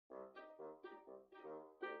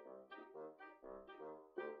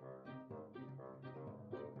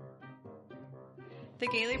The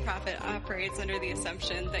Gaily Prophet operates under the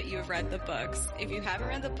assumption that you have read the books. If you haven't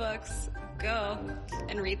read the books, go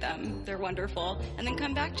and read them. They're wonderful. And then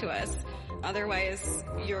come back to us. Otherwise,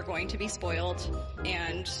 you're going to be spoiled.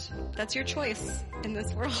 And that's your choice in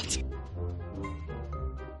this world.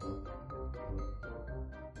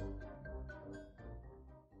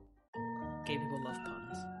 Gay people love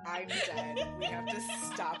puns. I'm dead. We have to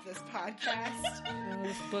stop this podcast.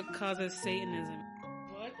 This book causes Satanism.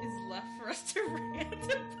 What is left for us to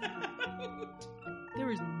rant about?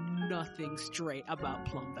 There is nothing straight about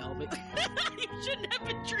Plum Velvet. You shouldn't have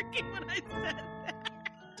been drinking when I said that.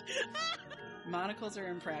 Monocles are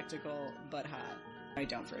impractical, but hot. I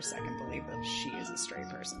don't for a second believe that she is a straight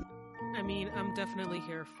person. I mean, I'm definitely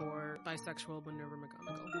here for bisexual Minerva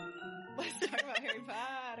McGonagall. Let's talk about Harry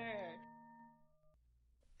Potter.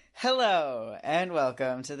 Hello, and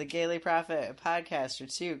welcome to the Gaily Prophet, a podcast where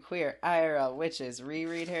two queer IRL witches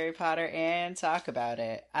reread Harry Potter and talk about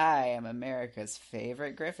it. I am America's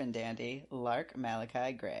favorite Griffin dandy, Lark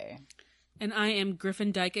Malachi Gray. And I am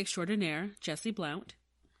Griffin Dyke extraordinaire, Jessie Blount.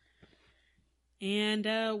 And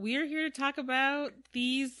we're here to talk about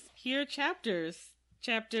these here chapters.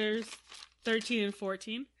 Chapters 13 and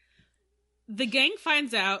 14. The gang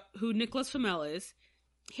finds out who Nicholas Flamel is.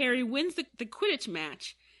 Harry wins the Quidditch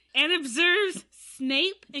match and observes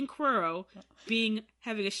Snape and Quirrell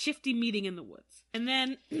having a shifty meeting in the woods. And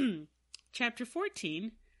then, chapter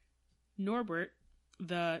 14, Norbert,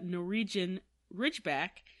 the Norwegian Ridgeback,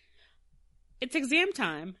 it's exam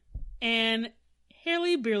time, and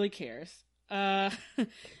Harry barely cares.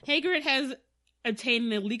 Hagrid has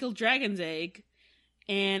obtained an illegal dragon's egg,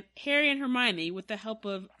 and Harry and Hermione, with the help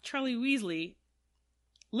of Charlie Weasley,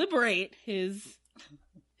 liberate his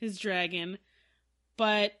dragon,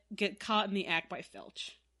 but get caught in the act by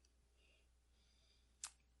Filch.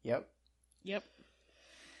 Yep. Yeah.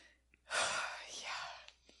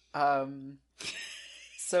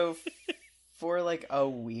 So for like a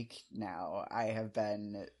week now, I have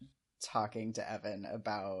been talking to Evan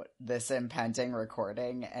about this impending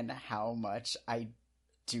recording and how much I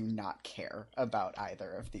do not care about either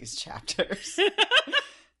of these chapters.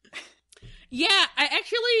 Yeah, I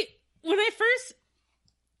actually, when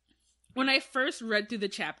I first read through the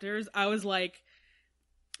chapters, I was like,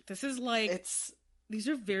 these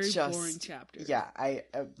are very boring chapters. Yeah, I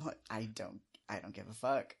don't give a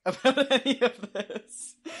fuck about any of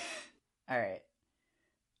this. All right.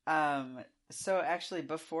 So actually,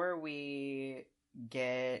 before we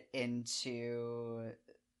get into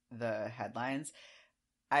the headlines,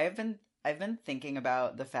 I've been thinking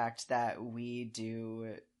about the fact that we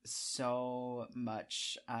do so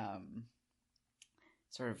much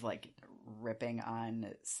sort of like ripping on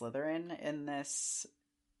Slytherin in this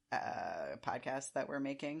podcast that we're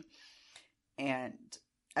making. And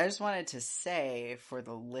I just wanted to say for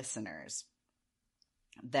the listeners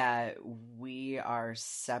that we are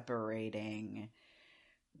separating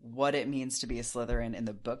what it means to be a Slytherin in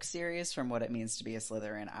the book series from what it means to be a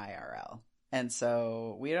Slytherin IRL. And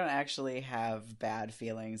so we don't actually have bad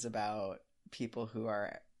feelings about people who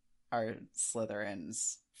are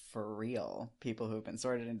Slytherins for real. People who have been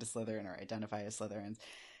sorted into Slytherin or identify as Slytherins.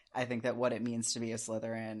 I think that what it means to be a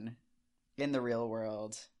Slytherin in the real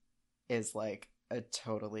world is like a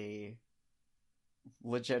totally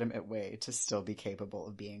legitimate way to still be capable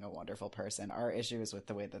of being a wonderful person. Our issue is with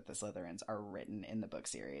the way that the Slytherins are written in the book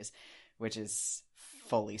series, which is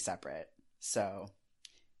fully separate. So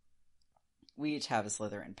we each have a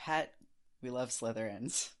Slytherin pet. We love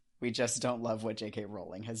Slytherins. We just don't love what J.K.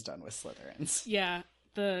 Rowling has done with Slytherins. Yeah,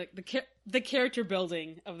 the character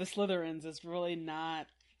building of the Slytherins is really not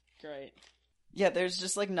great. Yeah, there's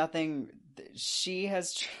just like nothing. She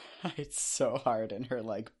has tried so hard in her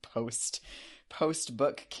like post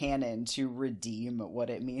book canon to redeem what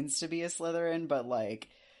it means to be a Slytherin, but like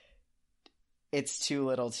it's too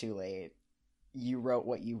little too late. You wrote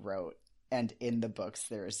what you wrote, and in the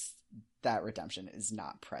books that redemption is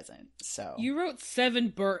not present. So you wrote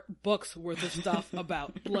 7 books worth of stuff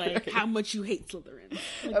about like how much you hate Slytherin.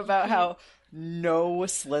 Like, about how no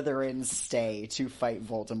Slytherins stay to fight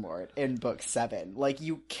Voldemort in book 7. Like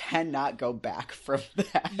you cannot go back from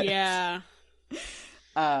that. Yeah.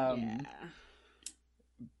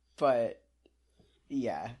 But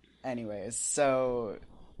yeah. Anyways, so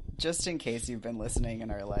just in case you've been listening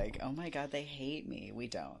and are like, oh my god, they hate me. We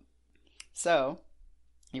don't. So,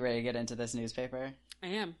 you ready to get into this newspaper? I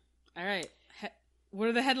am. All right. What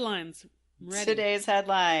are the headlines? I'm ready. Today's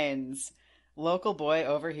headlines. Local boy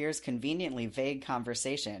overhears conveniently vague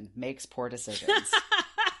conversation, makes poor decisions.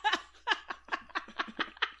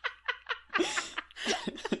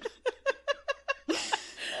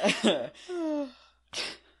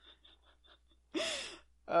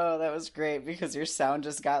 great because your sound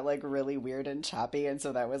just got like really weird and choppy, and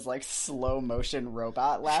so that was like slow motion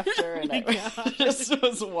robot laughter, and it just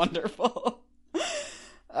was wonderful.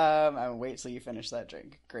 I'll wait till you finish that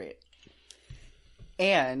drink. Great.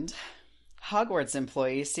 And Hogwarts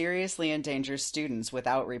employee seriously endangers students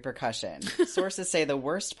without repercussion. Sources say the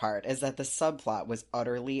worst part is that the subplot was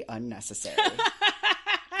utterly unnecessary.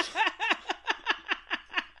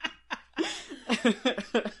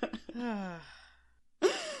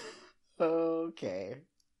 Okay.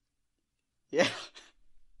 Yeah.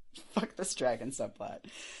 Fuck this dragon subplot.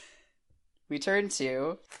 We turn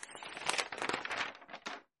to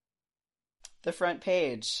the front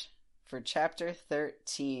page for chapter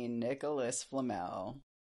 13, Nicholas Flamel,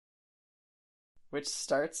 which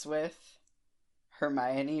starts with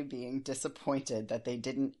Hermione being disappointed that they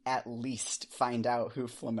didn't at least find out who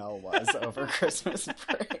Flamel was over Christmas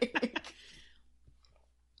break.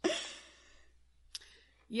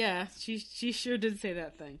 Yeah, she sure did say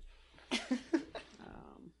that thing.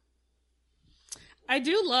 I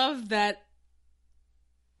do love that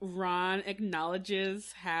Ron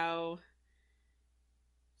acknowledges how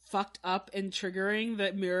fucked up and triggering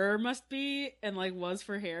that mirror must be and like was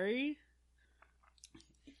for Harry.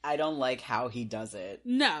 I don't like how he does it.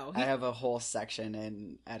 No. I have a whole section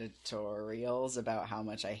in editorials about how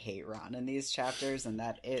much I hate Ron in these chapters, and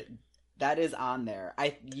that is on there.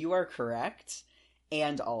 You are correct,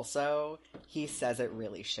 and also he says it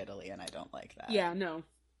really shittily, and I don't like that. Yeah, no.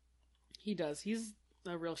 He does. He's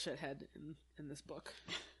a real shithead in this book.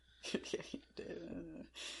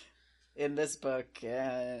 In this book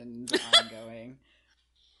and ongoing.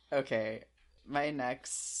 Okay, my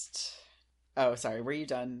next... Oh, sorry, were you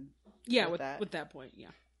done with that? With that point, yeah.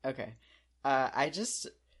 Okay.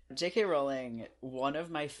 J.K. Rowling, one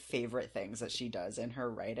of my favorite things that she does in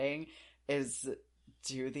her writing is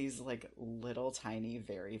do these, like, little tiny,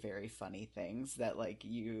 very, very funny things that, like,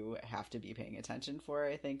 you have to be paying attention for,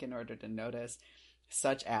 I think, in order to notice.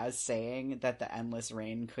 Such as saying that the endless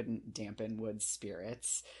rain couldn't dampen Wood's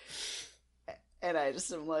spirits. And I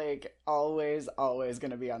just am, like, always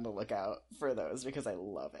going to be on the lookout for those because I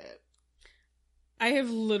love it. I have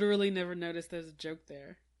literally never noticed there's a joke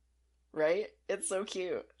there. Right? It's so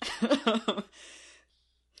cute.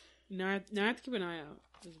 Now I have to keep an eye out,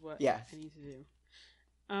 is what I need to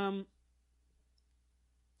do.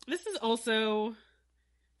 This is also...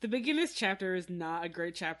 The beginner's chapter is not a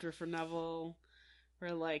great chapter for Neville,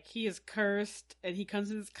 where, like, he is cursed, and he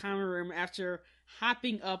comes in this common room after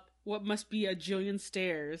hopping up what must be a jillion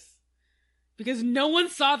stairs. Because no one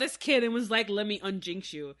saw this kid and was like, let me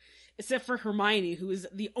unjinx you. Except for Hermione, who is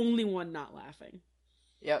the only one not laughing.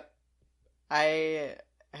 Yep. I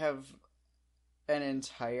have an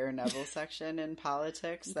entire Neville section in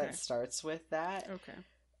politics that starts with that. Okay.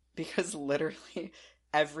 Because literally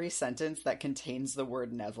every sentence that contains the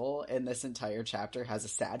word Neville in this entire chapter has a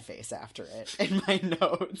sad face after it in my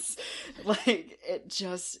notes. Like,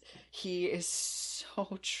 he is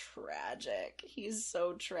so tragic. He's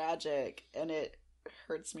so tragic. And it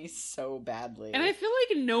hurts me so badly. And I feel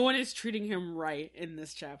like no one is treating him right in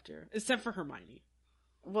this chapter, except for Hermione.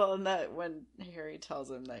 Well, and that when Harry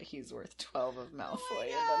tells him that he's worth 12 of Malfoy,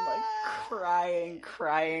 and then, like,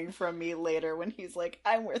 crying from me later when he's like,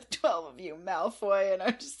 I'm worth 12 of you, Malfoy, and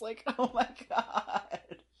I'm just like, oh my god.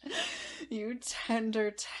 You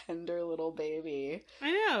tender, tender little baby.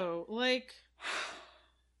 I know, like,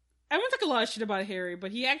 I won't talk a lot of shit about Harry,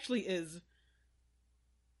 but he actually is,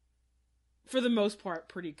 for the most part,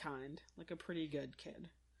 pretty kind. Like, a pretty good kid.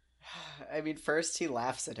 I mean, first he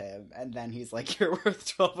laughs at him, and then he's like, you're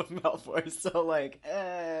worth 12 of Malfoy, so, like,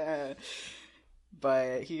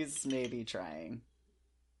 But he's maybe trying,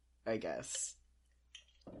 I guess.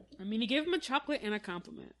 I mean, he gave him a chocolate and a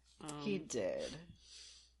compliment. He did.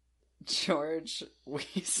 George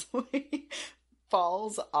Weasley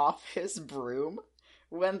falls off his broom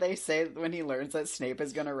when he learns that Snape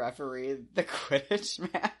is going to referee the Quidditch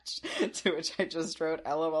match, to which I just wrote,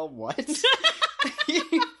 LOL, what? He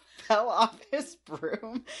fell off his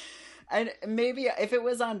broom. And maybe if it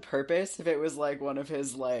was on purpose, if it was like one of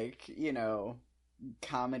his, like, you know,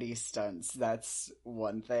 comedy stunts, that's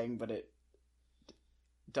one thing, but it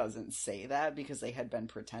doesn't say that because they had been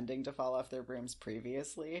pretending to fall off their brooms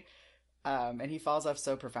previously. And he falls off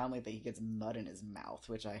so profoundly that he gets mud in his mouth,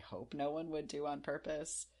 which I hope no one would do on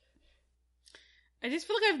purpose. I just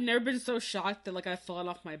feel like I've never been so shocked that, like, I've fallen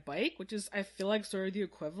off my bike, which is, I feel like, sort of the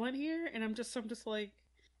equivalent here, and I'm just like...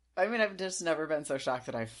 I mean, I've just never been so shocked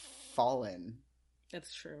that I've fallen.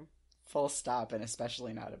 That's true. Full stop, and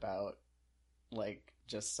especially not about, like,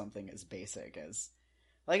 just something as basic as...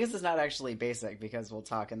 Well, I guess it's not actually basic, because we'll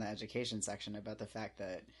talk in the education section about the fact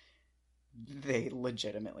that they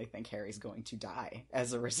legitimately think Harry's going to die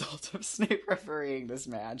as a result of Snape refereeing this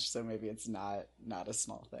match, so maybe it's not a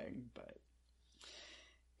small thing, but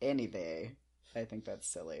anyway, I think that's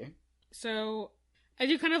silly. So, I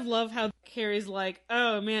do kind of love how Harry's like,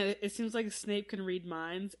 oh man, it seems like Snape can read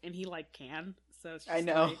minds, and he, like, can. So it's just I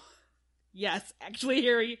know. like, yes, actually,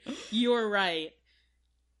 Harry, you're right.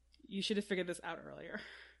 You should have figured this out earlier.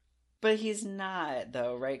 But he's not,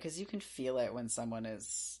 though, right? Because you can feel it when someone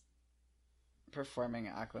is performing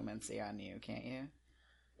occlumency on you, can't you?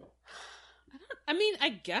 I mean, I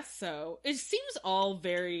guess so. It seems all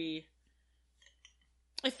very...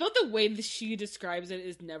 I felt the way that she describes it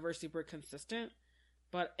is never super consistent,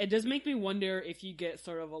 but it does make me wonder if you get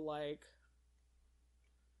sort of a, like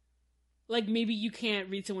maybe you can't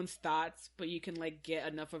read someone's thoughts, but you can, like, get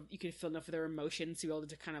enough of... You can feel enough of their emotions to be able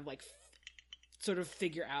to kind of, like, sort of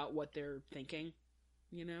figure out what they're thinking,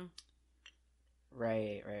 you know?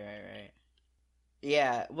 Right.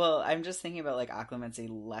 Yeah, well, I'm just thinking about, like, occlumency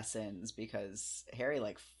lessons, because Harry,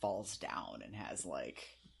 like, falls down and has, like,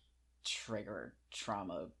 trigger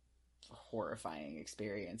trauma, horrifying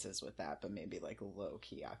experiences with that, but maybe, like,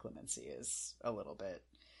 low-key occlumency is a little bit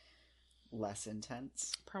less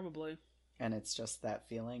intense. Probably. And it's just that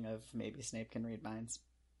feeling of maybe Snape can read minds.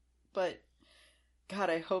 But,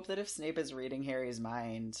 God, I hope that if Snape is reading Harry's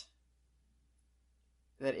mind,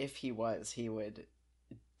 that if he was, he would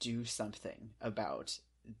do something about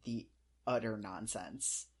the utter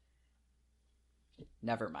nonsense.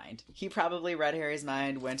 Never mind. He probably read Harry's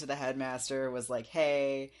mind, went to the headmaster, was like,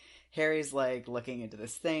 hey, Harry's, like, looking into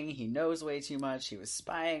this thing. He knows way too much. He was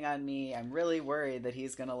spying on me. I'm really worried that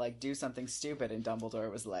he's gonna, like, do something stupid. And Dumbledore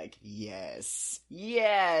was like, yes.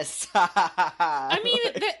 I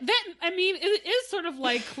mean, it is sort of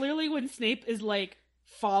like, clearly when Snape is, like,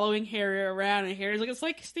 following Harry around, and Harry's like, it's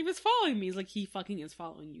like, Snape is following me. He's like, he fucking is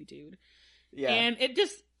following you, dude. Yeah. And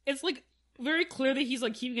it's, like, very clear that he's,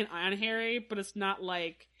 like, keeping an eye on Harry, but it's not,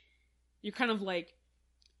 like, you're kind of, like,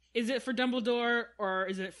 is it for Dumbledore, or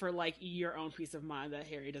is it for, like, your own peace of mind that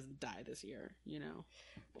Harry doesn't die this year, you know?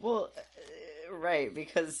 Well, right,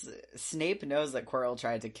 because Snape knows that Quirrell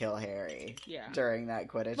tried to kill Harry during that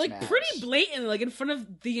Quidditch match. Like, pretty blatant, like, in front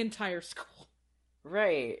of the entire school.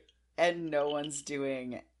 Right. And no one's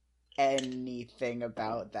doing anything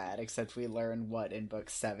about that, except we learn, in book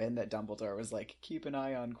 7, that Dumbledore was like, keep an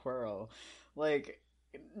eye on Quirrell. Like,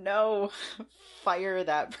 no, fire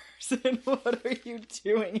that person. What are you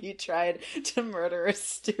doing? He tried to murder a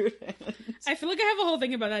student. I feel like I have a whole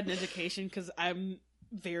thing about that in education, because I'm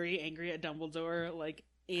very angry at Dumbledore, like,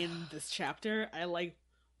 in this chapter. I, like,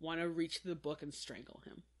 want to reach the book and strangle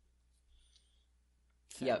him.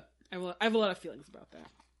 So, yep. I have a lot of feelings about that.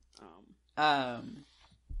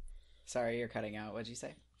 Sorry, you're cutting out. What'd you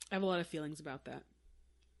say? I have a lot of feelings about that.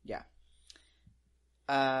 Yeah.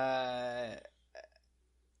 I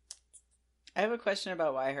have a question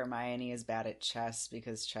about why Hermione is bad at chess,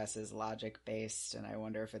 because chess is logic-based, and I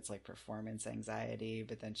wonder if it's, like, performance anxiety,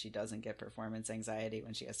 but then she doesn't get performance anxiety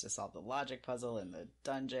when she has to solve the logic puzzle in the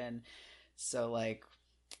dungeon. So, like,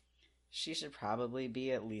 she should probably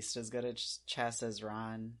be at least as good at chess as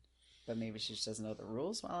Ron, but maybe she just doesn't know the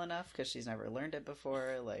rules well enough because she's never learned it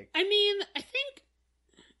before. Like, I mean, I think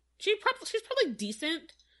she's probably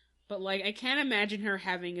decent, but, like, I can't imagine her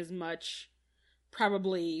having as much,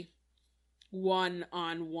 probably,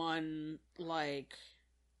 one-on-one, like,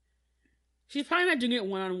 she's probably not doing it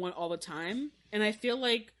one-on-one all the time, and I feel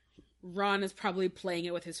like Ron is probably playing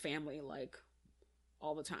it with his family, like,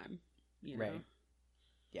 all the time, you know? Right.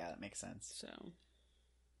 Yeah, that makes sense. So,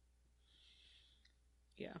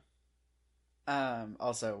 yeah.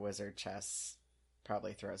 Also, wizard chess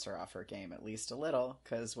probably throws her off her game at least a little,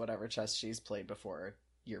 because whatever chess she's played before,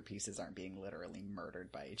 your pieces aren't being literally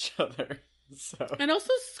murdered by each other. So. And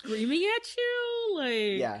also screaming at you,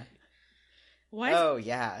 like, yeah. Why? Oh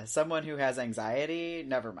yeah, someone who has anxiety.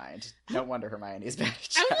 Never mind. No wonder Hermione's bad at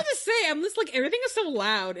chess. I was going to say, I'm just like, everything is so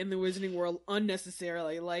loud in the Wizarding world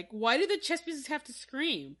unnecessarily. Like, why do the chess pieces have to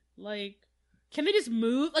scream? Like, can they just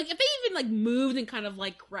move? Like, if they even, like, moved and kind of,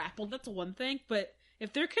 like, grappled, that's one thing. But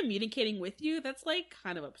if they're communicating with you, that's, like,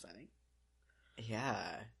 kind of upsetting.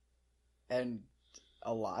 Yeah. And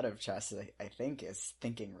a lot of chess, I think, is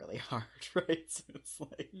thinking really hard, right? So it's,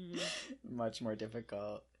 like, much more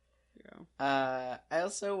difficult. Yeah. I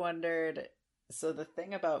also wondered, so the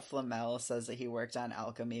thing about Flamel says that he worked on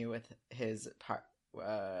alchemy with his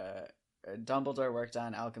Dumbledore worked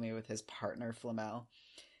on alchemy with his partner Flamel.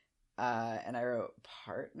 And I wrote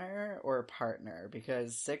partner or partner,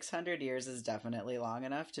 because 600 years is definitely long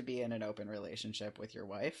enough to be in an open relationship with your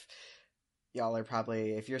wife. Y'all are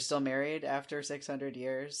probably, if you're still married after 600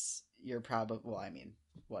 years, you're probably, well, I mean,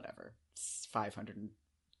 whatever, 500 and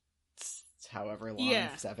however long,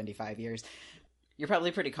 Yeah. 75 years, you're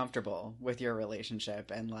probably pretty comfortable with your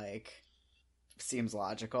relationship, and like, seems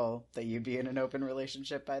logical that you'd be in an open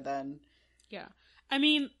relationship by then. Yeah. I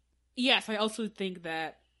mean, yes, I also think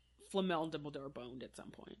that Flamel and Dumbledore boned at some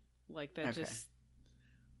point. Like, that just...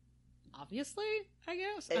 Obviously, I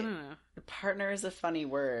guess? I don't know. Partner is a funny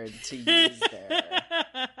word to use there.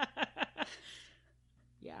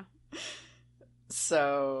 Yeah.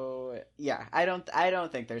 So, yeah, I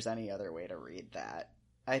don't think there's any other way to read that.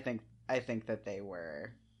 I think that they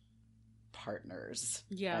were partners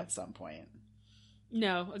at some point.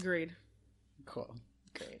 No, agreed. Cool.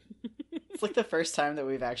 Great. It's like the first time that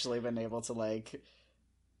we've actually been able to, like,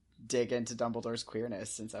 dig into Dumbledore's queerness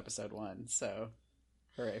since episode 1, so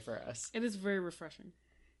hooray for us. It is very refreshing.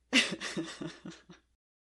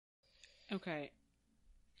 Okay.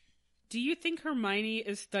 Do you think Hermione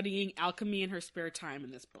is studying alchemy in her spare time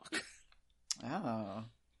in this book? Oh.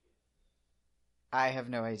 I have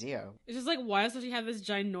no idea. It's just like, why does she have this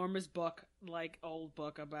ginormous book, like, old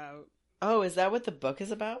book about... Oh, is that what the book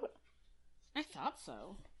is about? I thought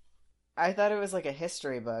so. I thought it was like a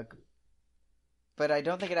history book, but I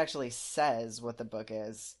don't think it actually says what the book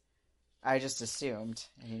is. I just assumed.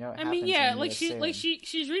 And you know what happens when you assume.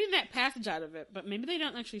 she's reading that passage out of it, but maybe they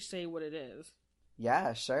don't actually say what it is.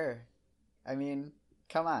 Yeah, sure. I mean,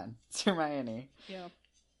 come on. It's Hermione. Yeah.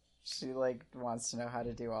 She, like, wants to know how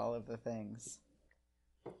to do all of the things.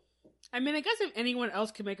 I mean, I guess if anyone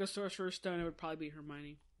else could make a Sorcerer's Stone, it would probably be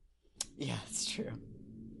Hermione. Yeah, it's true.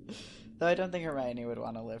 Though I don't think Hermione would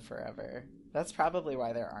want to live forever. That's probably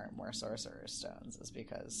why there aren't more Sorcerer's Stones, is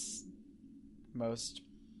because most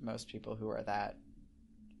people who are that,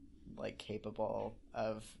 like, capable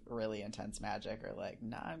of really intense magic are like,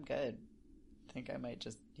 nah, I'm good. I think I might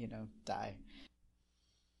just, die.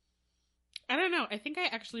 I don't know. I think I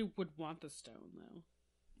actually would want the stone, though.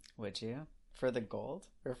 Would you? For the gold?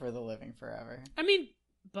 Or for the living forever? I mean,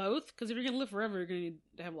 both. Because if you're going to live forever, you're going to need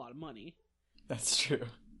to have a lot of money. That's true.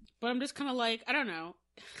 But I'm just kind of like, I don't know.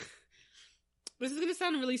 This is going to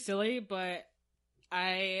sound really silly, but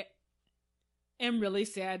I am really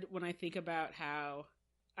sad when I think about how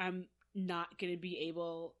I'm not going to be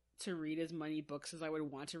able to read as many books as I would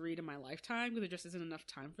want to read in my lifetime, because there just isn't enough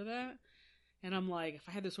time for that. And I'm like, if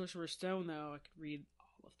I had the Sorcerer's Stone, though, I could read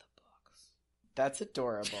all of the books. That's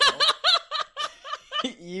adorable.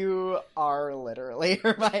 You are literally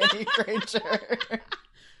Hermione Granger.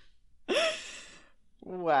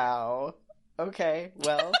 Wow. Okay,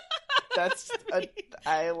 well,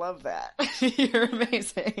 I love that. You're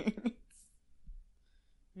amazing.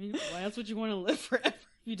 I mean, why else would you want to live forever if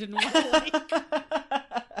you didn't want to, like...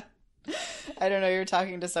 I don't know, you're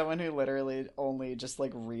talking to someone who literally only just,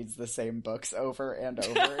 like, reads the same books over and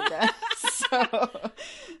over again. So,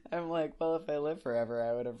 I'm like, well, if I live forever,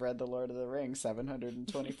 I would have read The Lord of the Rings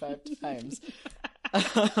 725 times.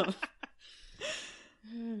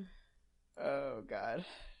 Oh, God.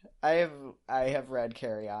 I have read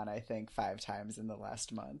Carry On, I think, 5 times in the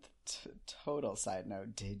last month. Total side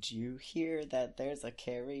note, did you hear that there's a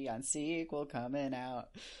Carry On sequel coming out?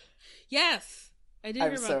 Yes! I did hear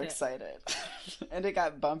about that. I'm so excited. And it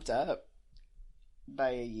got bumped up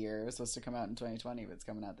by a year. It was supposed to come out in 2020, but it's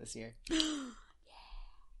coming out this year. Yeah.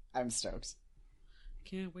 I'm stoked.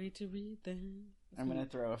 Can't wait to read them. I'm going to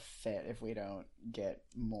throw a fit if we don't get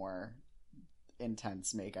more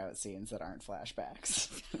intense makeout scenes that aren't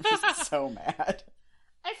flashbacks. I'm just so mad.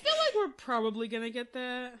 I feel like we're probably going to get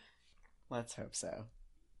that. Let's hope so.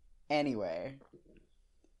 Anyway.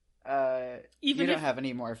 You don't have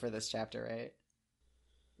any more for this chapter, right?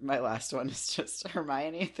 My last one is just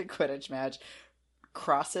Hermione at the Quidditch match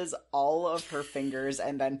crosses all of her fingers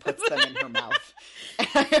and then puts them in her mouth. And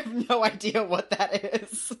I have no idea what that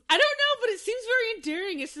is. I don't know, but it seems very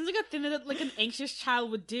endearing. It seems like a thing that like an anxious child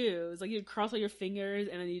would do. It's like you'd cross all your fingers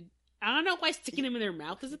and then you'd... I don't know why sticking them in their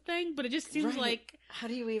mouth is a thing, but it just seems like... How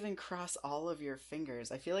do you even cross all of your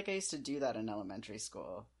fingers? I feel like I used to do that in elementary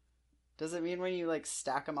school. Does it mean when you, like,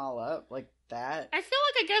 stack them all up like that? I feel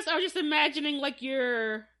like, I guess I was just imagining, like,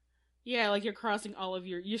 you're crossing all of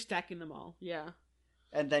you're stacking them all, yeah.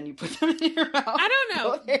 And then you put them in your mouth. I don't know.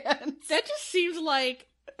 Both hands. That just seems like,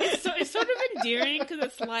 it's sort of endearing, because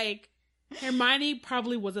it's like, Hermione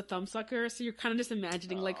probably was a thumbsucker, so you're kind of just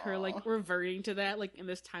imagining, like, her, like, reverting to that, like, in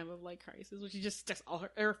this time of, like, crisis, where she just sticks all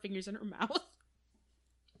her fingers in her mouth.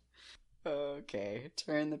 Okay,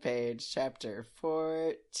 turn the page, chapter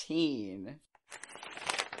 14.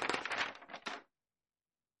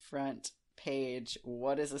 Front page,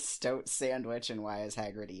 what is a stoat sandwich and why is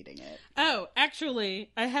Hagrid eating it? Oh,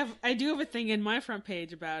 actually, I do have a thing in my front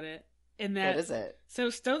page about it. In that, What is it?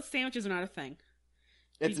 So stoat sandwiches are not a thing.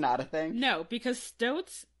 It's not a thing? No, because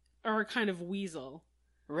stoats are a kind of weasel.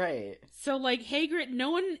 Right. So, like, Hagrid,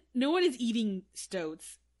 no one is eating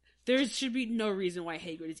stoats. There should be no reason why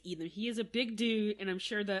Hagrid is eating them. He is a big dude, and I'm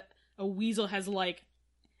sure that a weasel has, like,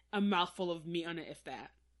 a mouthful of meat on it, if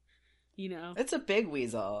that. You know? It's a big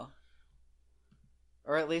weasel.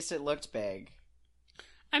 Or at least it looked big.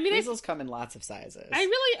 I mean, weasels come in lots of sizes.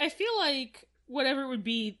 I feel like whatever it would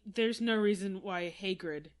be, there's no reason why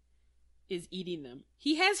Hagrid is eating them.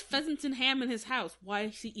 He has pheasants and ham in his house. Why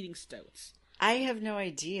is he eating stoats? I have no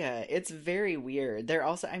idea. It's very weird. They're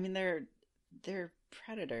also, I mean, they're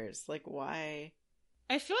predators. Like, why?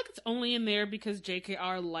 I feel like it's only in there because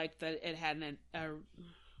JKR liked that it had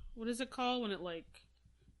what is it called when it, like,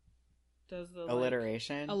 does the...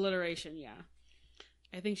 Alliteration? Alliteration, yeah.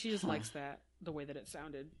 I think she just likes that, the way that it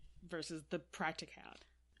sounded, versus the practicality.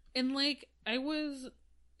 And, like, I was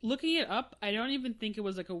looking it up, I don't even think it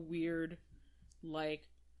was, like, a weird, like,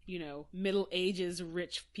 you know, Middle Ages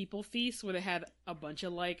rich people feast where they had a bunch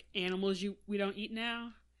of, like, animals we don't eat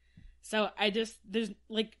now. So there's,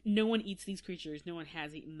 like, no one eats these creatures. No one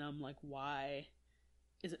has eaten them. Like, why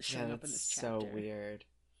is it showing up in this chapter? So weird.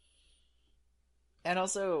 And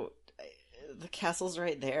also, the castle's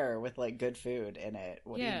right there with, like, good food in it.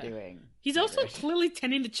 What are you doing? He's also clearly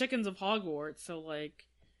tending the chickens of Hogwarts, so, like,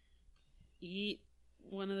 eat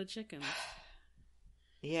one of the chickens.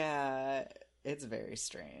 Yeah, it's very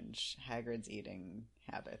strange. Hagrid's eating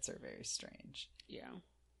habits are very strange. Yeah.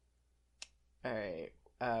 Alright,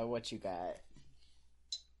 what you got?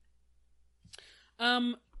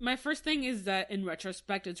 My first thing is that in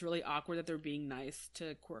retrospect, it's really awkward that they're being nice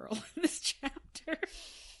to Quirrell in this chapter.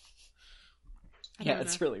 Yeah,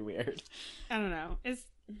 it's really weird. I don't know. It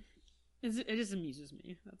just amuses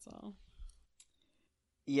me. That's all.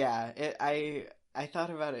 Yeah, I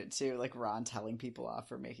thought about it too, like Ron telling people off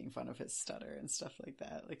for making fun of his stutter and stuff like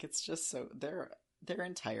that. Like, it's just so their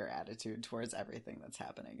entire attitude towards everything that's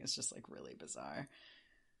happening is just, like, really bizarre.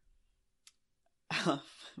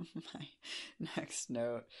 My next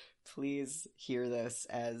note, please hear this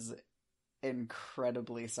as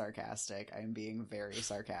incredibly sarcastic. I'm being very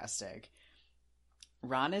sarcastic.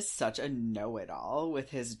 Ron is such a know-it-all with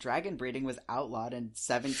his dragon breeding was outlawed in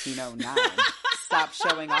 1709. Stop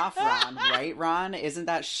showing off, Ron. Right, Ron? Isn't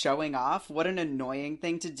that showing off? What an annoying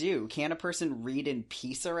thing to do. Can't a person read in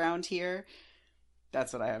peace around here?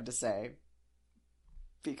 That's what I have to say.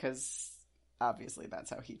 Because obviously that's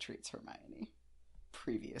how he treats Hermione.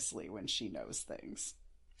 Previously, when she knows things.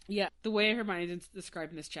 Yeah, the way Hermione is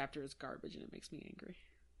described in this chapter is garbage, and it makes me angry.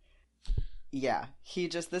 Yeah,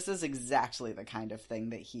 this is exactly the kind of thing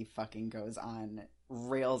that he fucking goes on,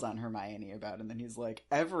 rails on Hermione about, and then he's like,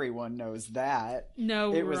 everyone knows that.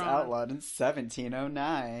 No, it was Ron. outlawed in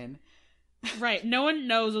 1709. Right, no one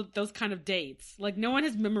knows those kind of dates. Like, no one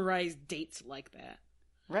has memorized dates like that.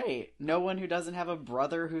 Right, no one who doesn't have a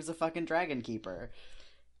brother who's a fucking dragon keeper.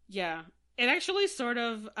 Yeah, it actually sort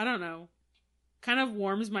of, I don't know, kind of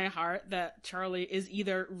warms my heart that Charlie is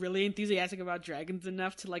either really enthusiastic about dragons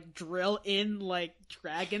enough to, like, drill in, like,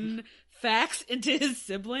 dragon facts into his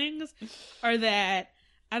siblings, or that,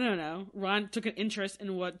 I don't know, Ron took an interest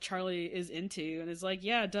in what Charlie is into and is like,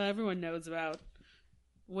 yeah, duh, everyone knows about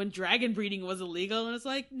when dragon breeding was illegal, and it's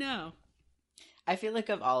like, no. I feel like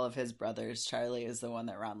of all of his brothers, Charlie is the one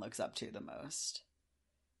that Ron looks up to the most.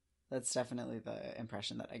 That's definitely the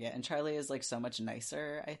impression that I get. And Charlie is, like, so much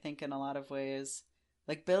nicer, I think, in a lot of ways.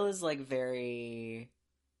 Like, Bill is, like, very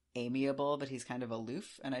amiable, but he's kind of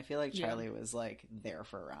aloof. And I feel like Charlie was, like, there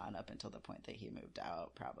for Ron up until the point that he moved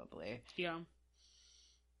out, probably. Yeah.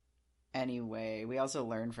 Anyway, we also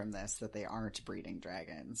learn from this that they aren't breeding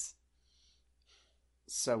dragons.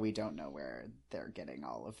 So we don't know where they're getting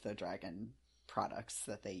all of the dragon products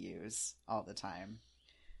that they use all the time.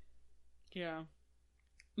 Yeah.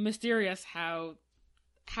 Mysterious. How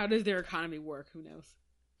does their economy work? Who knows?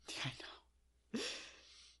 I know.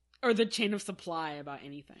 Or the chain of supply about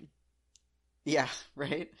anything. Yeah,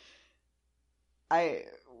 right?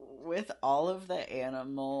 With all of the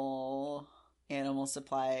animal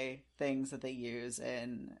supply things that they use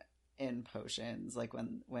in potions, like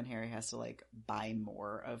when Harry has to, like, buy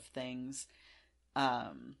more of things,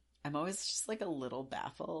 I'm always just, like, a little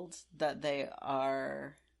baffled that they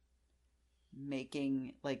are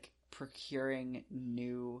making, like, procuring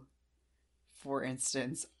new, for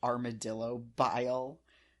instance, armadillo bile,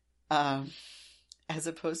 as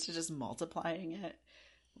opposed to just multiplying it.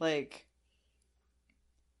 Like,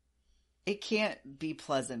 it can't be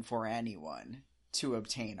pleasant for anyone to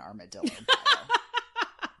obtain armadillo bile.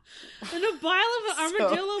 And a bile of an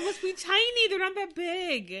armadillo must be tiny. They're not that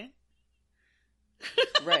big.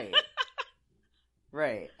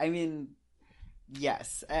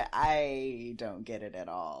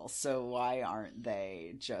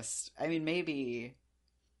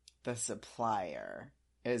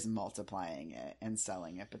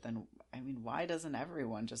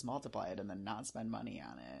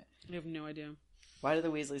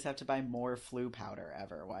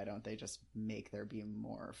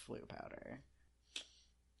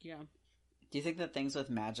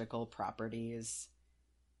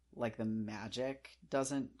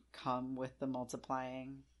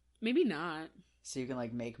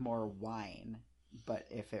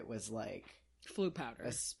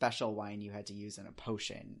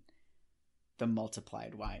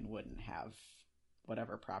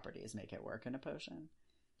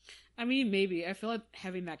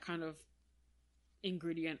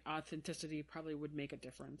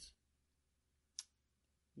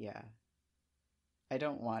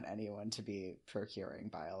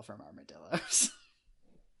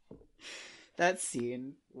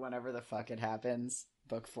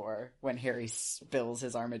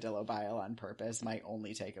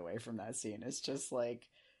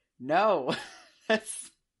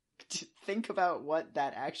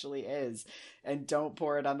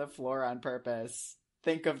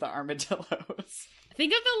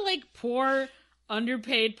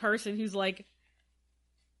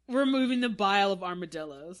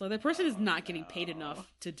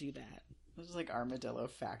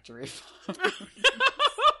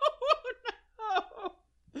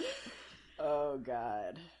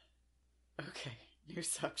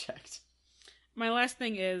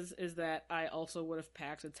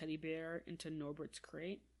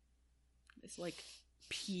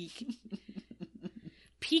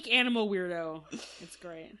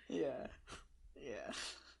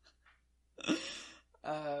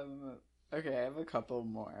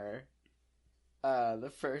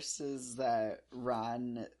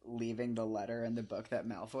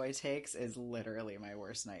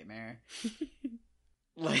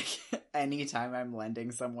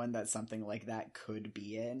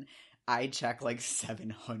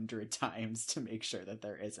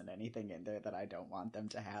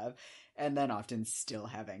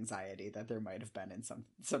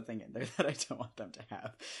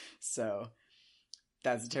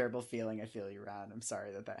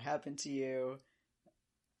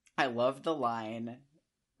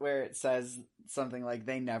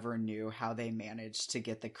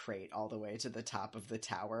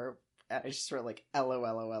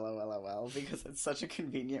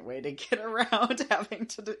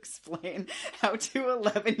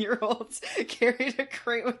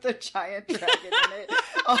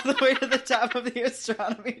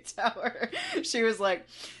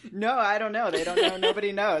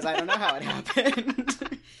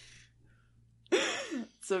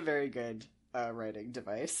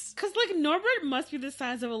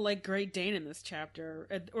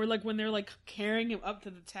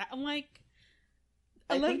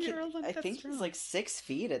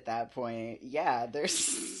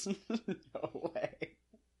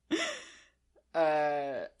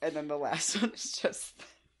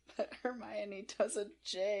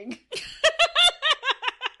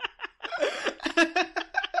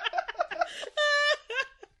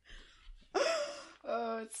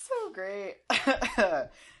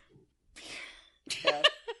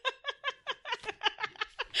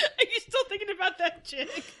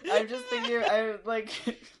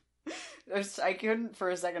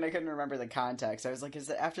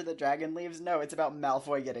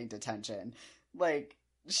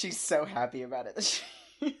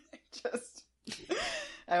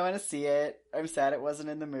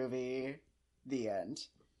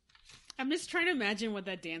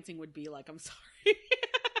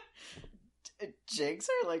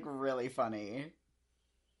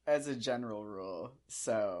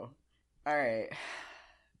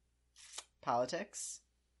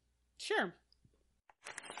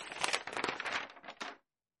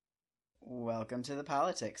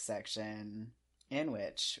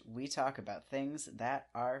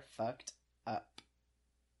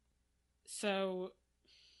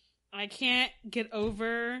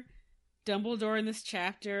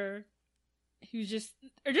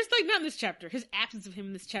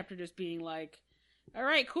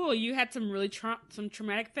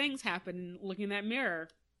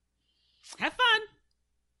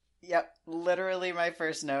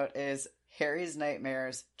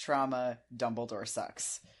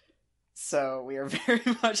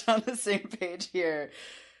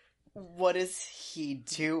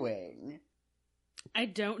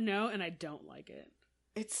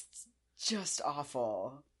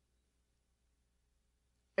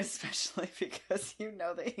 Especially because you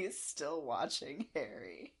know that he's still watching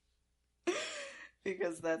Harry.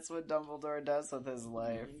 Because that's what Dumbledore does with his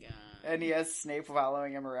life. Oh my God. And he has Snape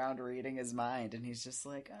following him around reading his mind, and he's just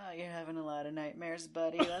like, oh, you're having a lot of nightmares,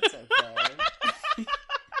 buddy? That's okay. That's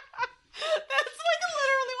like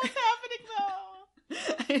literally what's happening, though.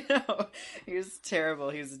 I know. He's terrible.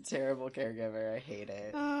 He's a terrible caregiver. I hate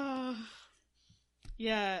it.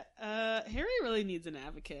 Yeah, Harry really needs an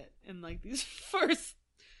advocate in, like, these first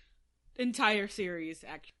entire series,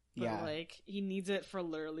 actually. But, Yeah. like, he needs it for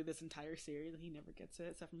literally this entire series, and he never gets it,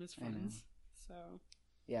 except from his friends. So...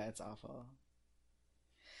 Yeah, it's awful.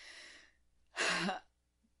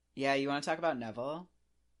 Yeah, you want to talk about Neville?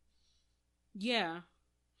 Yeah.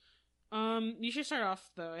 You should start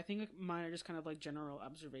off, though. I think mine are just kind of, like, general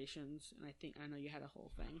observations, and I know you had a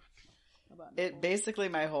whole thing about Neville. Basically,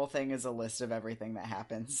 my whole thing is a list of everything that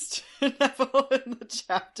happens to Neville in the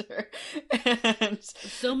chapter. And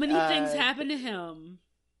so many things happen to him.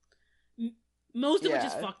 Most of which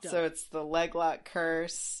is fucked up. So it's the leglock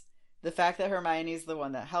curse, the fact that Hermione's the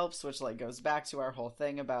one that helps, which, like, goes back to our whole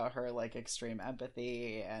thing about her, like, extreme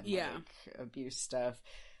empathy and, like, abuse stuff.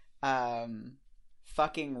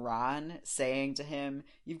 Fucking Ron saying to him,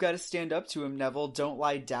 you've got to stand up to him, Neville. Don't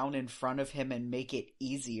lie down in front of him and make it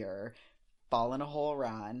easier. Fall in a hole,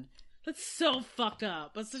 Ron. That's so fucked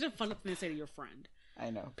up. That's such a fucked up thing to say to your friend.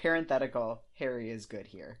 I know. Parenthetical, Harry is good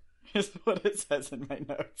here, is what it says in my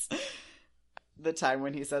notes. The time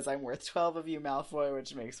when he says, I'm worth 12 of you, Malfoy,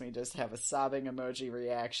 which makes me just have a sobbing emoji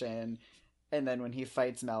reaction. And then when he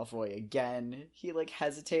fights Malfoy again, he, like,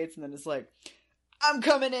 hesitates and then is like, I'm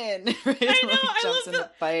coming in! Right? I know, Like, jumps in the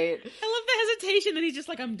fight. I love the hesitation that he's just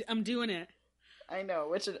like, I'm doing it. I know,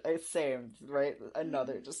 which is same, right?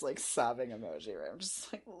 Another just, like, sobbing emoji, right? I'm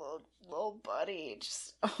just like, little buddy,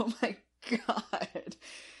 just, oh my god.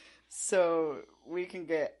 So, we can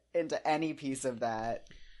get into any piece of that.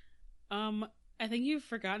 I think you've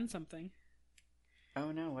forgotten something.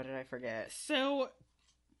 Oh no, what did I forget? So,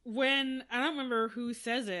 when, I don't remember who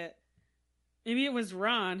says it, maybe it was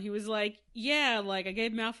Ron, he was like, yeah, like, I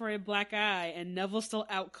gave Malfoy a black eye, and Neville's still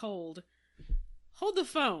out cold. Hold the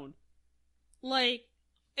phone. Like,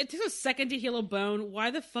 it takes a second to heal a bone, why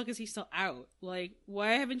the fuck is he still out? Like,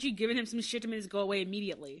 why haven't you given him some shit to make this go away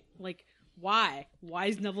immediately? Like, why? Why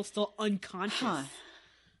is Neville still unconscious? Huh.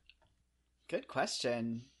 Good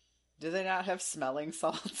question. Do they not have smelling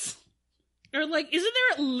salts? Or, like, isn't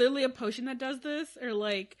there literally a potion that does this? Or,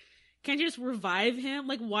 like, can't you just revive him?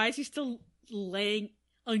 Like, why is he still laying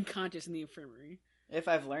unconscious in the infirmary? If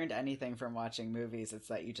I've learned anything from watching movies, it's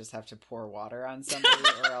that you just have to pour water on somebody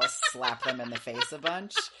or else slap them in the face a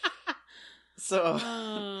bunch.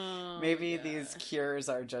 So maybe these cures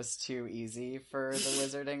are just too easy for the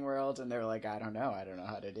wizarding world, and they're like, I don't know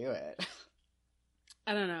how to do it.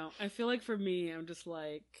 I don't know. I feel like for me, I'm just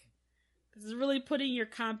like, this is really putting your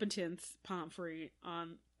competence, Pomfrey,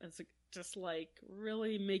 on, it's just like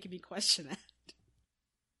really making me question it.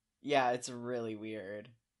 Yeah, it's really weird.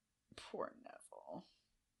 Poor Neville.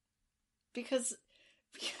 Because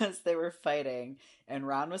they were fighting, and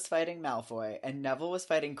Ron was fighting Malfoy, and Neville was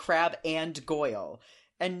fighting Crabbe and Goyle,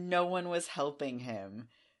 and no one was helping him.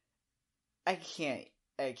 I can't.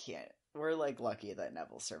 We're, like, lucky that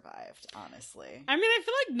Neville survived, honestly. I mean, I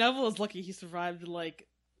feel like Neville is lucky he survived, like,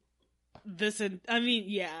 this, and, I mean,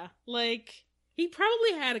 yeah. Like, he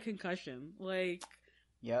probably had a concussion, like...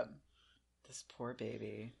 Yep. This poor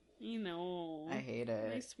baby. You know. I hate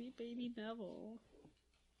it. My sweet baby Neville.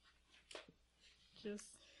 Just...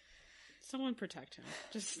 someone protect him.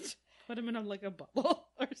 Just put him in, a bubble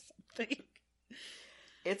or something.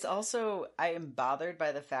 It's also... I am bothered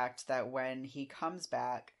by the fact that when he comes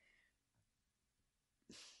back...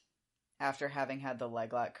 after having had the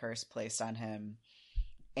leglock curse placed on him,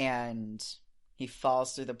 and he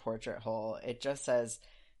falls through the portrait hole, it just says,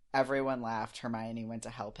 everyone laughed, Hermione went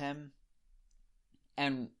to help him.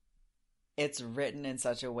 And it's written in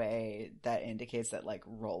such a way that indicates that, like,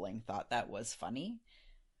 Rowling thought that was funny.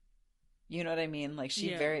 You know what I mean? Like,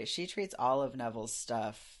 she treats all of Neville's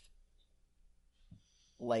stuff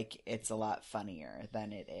like it's a lot funnier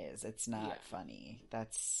than it is. It's not funny.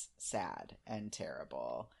 That's sad and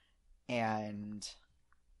terrible. And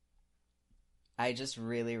I just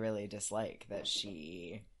really, really dislike that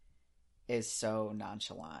she is so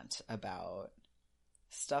nonchalant about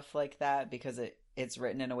stuff like that, because it's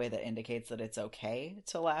written in a way that indicates that it's okay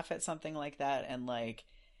to laugh at something like that. And, like,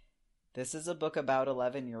 this is a book about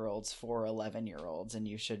 11-year-olds for 11-year-olds, and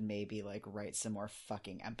you should maybe, like, write some more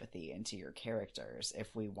fucking empathy into your characters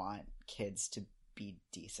if we want kids to be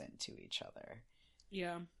decent to each other.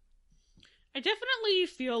 Yeah. I definitely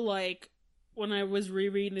feel like when I was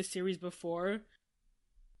rereading the series before,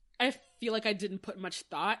 I feel like I didn't put much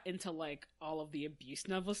thought into, like, all of the abuse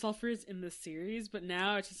Neville suffers in this series, but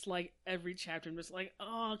now it's just, like, every chapter I'm just like,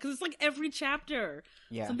 oh, because it's, like, every chapter.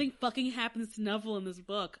 Yeah. Something fucking happens to Neville in this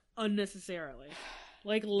book, unnecessarily.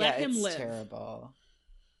 Like, let him live. It's terrible.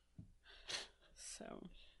 So.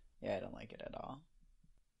 Yeah, I don't like it at all.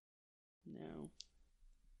 No.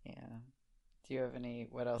 Yeah. Do you have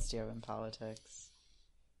what else do you have in politics?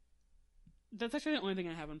 That's actually the only thing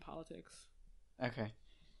I have in politics. Okay.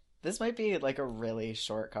 This might be like a really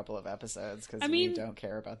short couple of episodes because we don't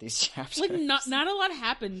care about these chapters. Like, not a lot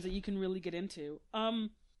happens that you can really get into.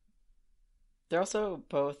 They're also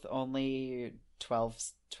both only 12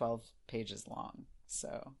 pages long,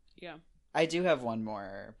 so... Yeah. I do have one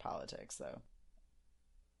more politics, though.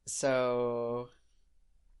 So...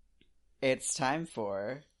 It's time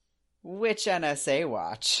for... Which NSA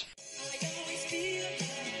Watch?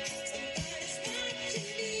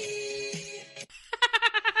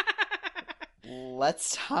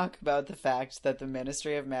 Let's talk about the fact that the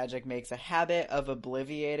Ministry of Magic makes a habit of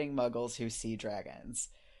obliviating muggles who see dragons.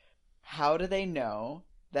 How do they know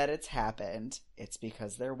that it's happened? It's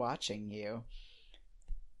because they're watching you.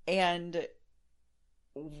 And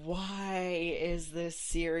why is this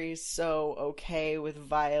series so okay with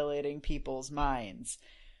violating people's minds?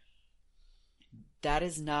 That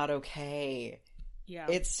is not okay. Yeah.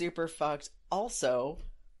 It's super fucked. Also,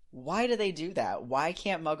 why do they do that? Why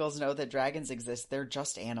can't muggles know that dragons exist? They're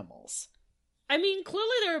just animals. I mean, clearly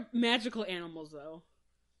they're magical animals, though.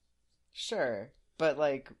 Sure. But,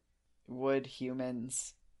 like, would muggles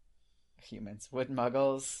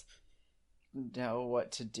know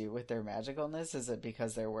what to do with their magicalness? Is it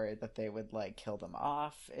because they're worried that they would, like, kill them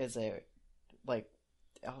off? Is it, like,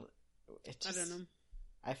 it just... I don't know.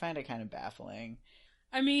 I find it kind of baffling.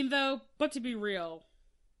 I mean, though, but to be real,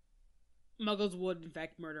 muggles would, in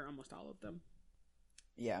fact, murder almost all of them.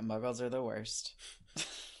 Yeah, muggles are the worst.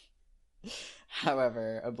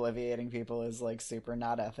 However, obliviating people is, like, super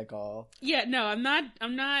not ethical. Yeah, no, I'm not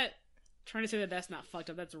trying to say that that's not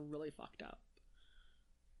fucked up. That's really fucked up.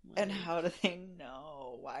 Like... And how do they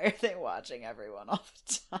know? Why are they watching everyone all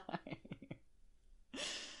the time?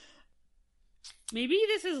 Maybe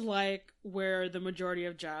this is, like, where the majority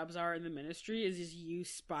of jobs are in the ministry, is just you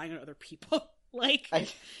spying on other people. Like...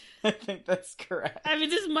 I think that's correct. I mean,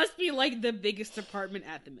 this must be, like, the biggest department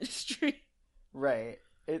at the ministry. Right.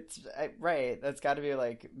 Right. That's got to be,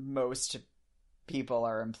 like, most people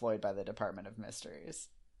are employed by the Department of Mysteries.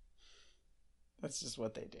 That's just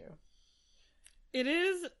what they do. It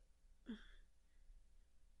is...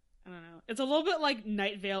 I don't know. It's a little bit like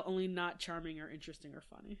Night Vale, only not charming or interesting or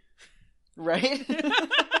funny. Right?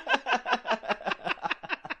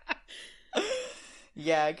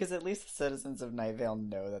 Yeah, because at least the citizens of Night Vale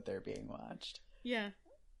know that they're being watched. Yeah.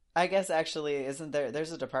 I guess, actually,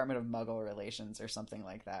 there's a Department of Muggle Relations or something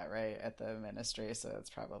like that, right, at the Ministry, so that's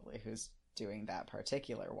probably who's doing that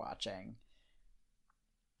particular watching.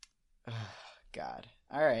 God.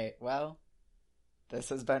 Alright, well, this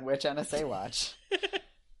has been Which NSA Watch.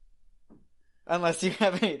 Unless you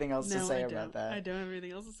have anything else to say about that. I don't have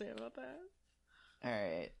anything else to say about that.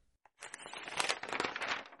 Alright.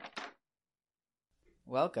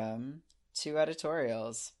 Welcome to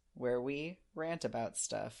Editorials, where we rant about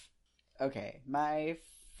stuff. Okay, my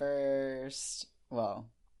first... Well,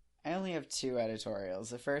 I only have 2 editorials.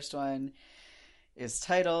 The first one is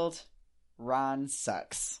titled, Ron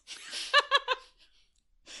Sucks.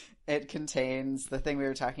 It contains the thing we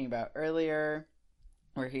were talking about earlier,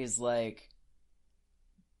 where he's like,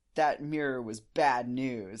 that mirror was bad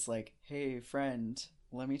news. Like, hey, friend...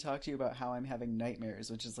 let me talk to you about how I'm having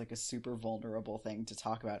nightmares, which is like a super vulnerable thing to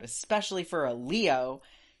talk about, especially for a Leo.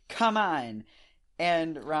 Come on.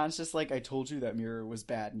 And Ron's just like, I told you that mirror was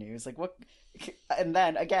bad news. Like, what? And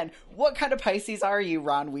then, again, what kind of Pisces are you,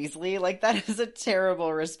 Ron Weasley? Like, that is a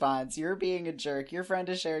terrible response. You're being a jerk. Your friend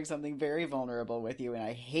is sharing something very vulnerable with you, and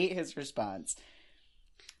I hate his response.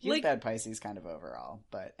 He's like, bad Pisces kind of overall.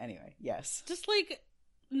 But anyway, yes. Just like...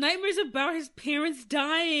 nightmares about his parents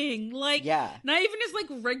dying. Like, yeah. Not even just,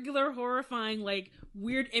 like, regular horrifying, like,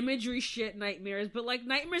 weird imagery shit nightmares, but, like,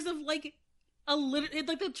 nightmares of, like,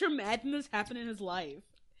 like, the traumatic thing that's happened in his life.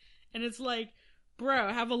 And it's like,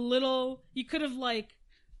 bro, have a little... You could have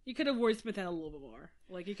wordsmithed that a little bit more.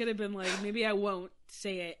 Like, you could have been like, maybe I won't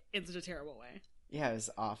say it in such a terrible way. Yeah, it was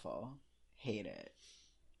awful. Hate it.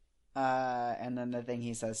 And then the thing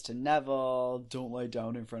he says to Neville, don't lie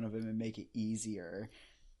down in front of him and make it easier.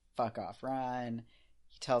 Fuck off, Ron.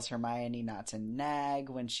 He tells Hermione not to nag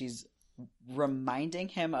when she's reminding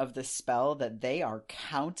him of the spell that they are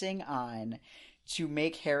counting on to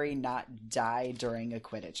make Harry not die during a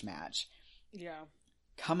Quidditch match. Yeah.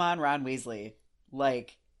 Come on, Ron Weasley.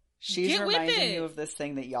 Like, she's Get with reminding it. you of this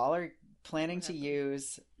thing that y'all are planning to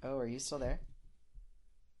use. Oh, are you still there?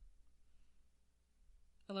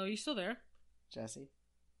 Hello, are you still there? Jesse?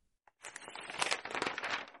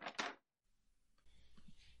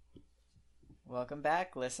 Welcome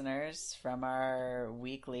back, listeners, from our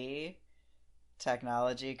weekly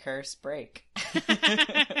technology curse break.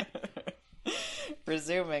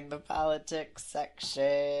 Resuming the politics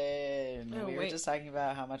section. Oh, we were wait. just talking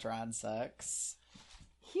about how much Ron sucks.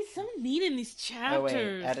 He's so mean in these chapters. Oh,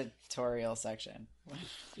 wait. Editorial section.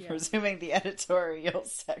 Yeah. Resuming the editorial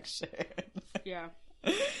section. Yeah.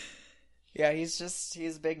 Yeah, he's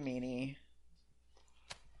a big meanie.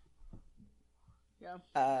 Yeah.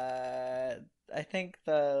 I think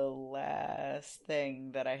the last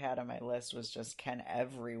thing that I had on my list was just, can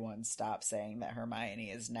everyone stop saying that Hermione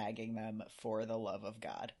is nagging them for the love of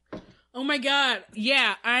God? Oh my god.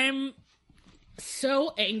 Yeah, I'm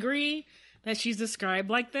so angry that she's described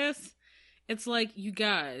like this. It's like, you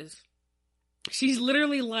guys, she's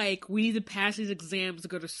literally like, we need to pass these exams to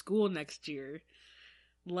go to school next year.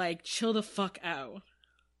 Like, chill the fuck out.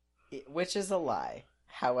 Which is a lie.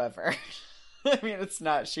 However, I mean, it's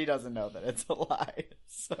not, she doesn't know that it's a lie,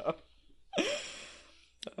 so.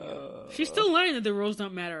 She's still learning that the rules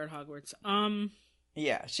don't matter at Hogwarts.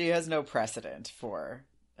 Yeah, she has no precedent for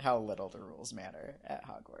how little the rules matter at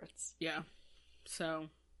Hogwarts. Yeah. So,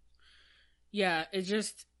 yeah, it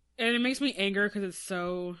just, and it makes me angry because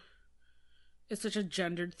it's such a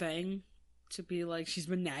gendered thing to be like, she's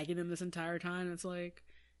been nagging him this entire time. It's like,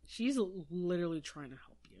 she's literally trying to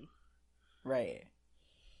help you. Right.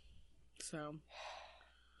 So,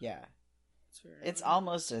 yeah. It's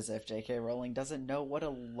almost as if J.K. Rowling doesn't know what a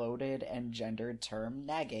loaded and gendered term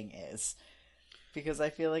nagging is. Because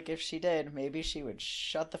I feel like if she did, maybe she would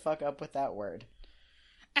shut the fuck up with that word.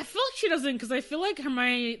 I feel like she doesn't, because I feel like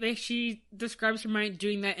Hermione, she describes Hermione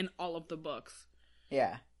doing that in all of the books.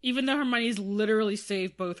 Yeah. Even though Hermione's literally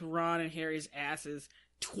saved both Ron and Harry's asses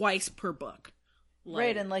twice per book.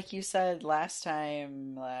 Right, and like you said last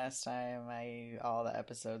time all the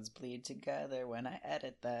episodes bleed together when I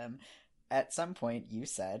edit them. At some point you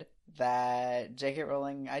said that J.K.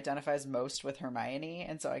 Rowling identifies most with Hermione,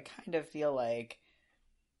 and so I kind of feel like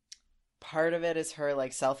part of it is her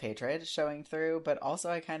like self-hatred showing through, but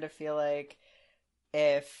also I kind of feel like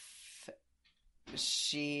if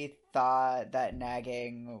she thought that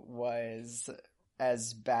nagging was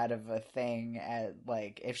as bad of a thing as,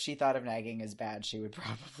 like, if she thought of nagging as bad, she would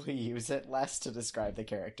probably use it less to describe the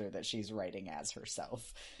character that she's writing as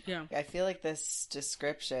herself. Yeah. I feel like this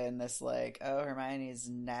description, this, like, oh, Hermione's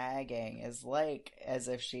nagging, is like as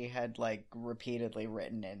if she had, like, repeatedly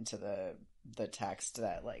written into the text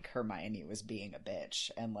that, like, Hermione was being a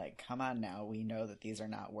bitch. And, like, come on now, we know that these are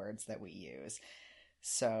not words that we use.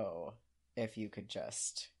 So, if you could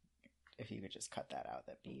just cut that out,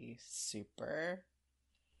 that'd be super.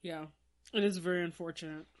 Yeah. It is very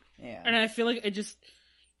unfortunate. Yeah. And I feel like it just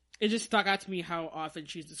stuck out to me how often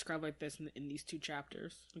she's described like this in these two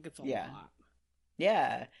chapters. Like, it's a lot.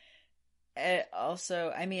 Yeah.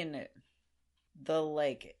 Also, I mean, the,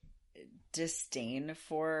 like, disdain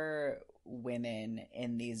for women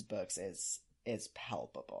in these books is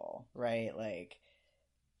palpable, right? Like,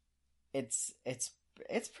 it's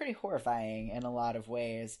pretty horrifying in a lot of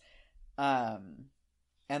ways.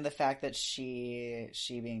 And the fact that she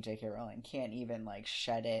being J.K. Rowling can't even, like,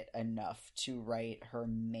 shed it enough to write her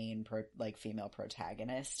main female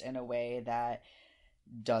protagonist in a way that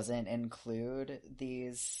doesn't include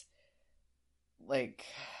these, like,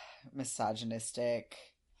 misogynistic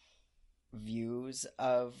views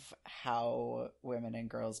of how women and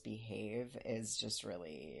girls behave is just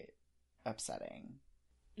really upsetting.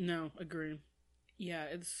 No, agree. Yeah,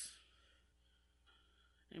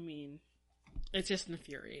 it's just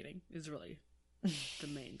infuriating, is really the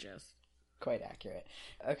main gist. Quite accurate.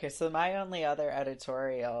 Okay, so my only other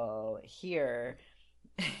editorial here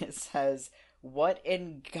says, what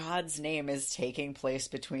in God's name is taking place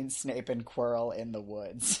between Snape and Quirrell in the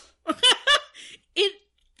woods?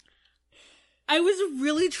 I was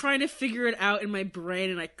really trying to figure it out in my brain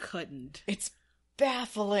and I couldn't. It's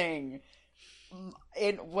baffling.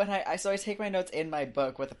 So I take my notes in my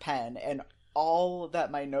book with a pen, and all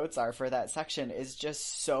that my notes are for that section is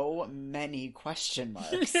just so many question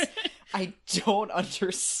marks. I don't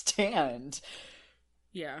understand.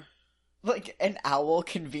 Yeah. Like, an owl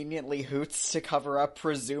conveniently hoots to cover up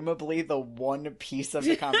presumably the one piece of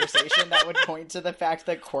the conversation that would point to the fact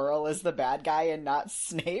that Quirrell is the bad guy and not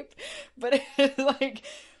Snape. But, like,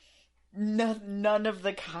 none of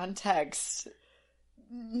the context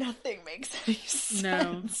nothing makes any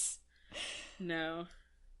sense. No.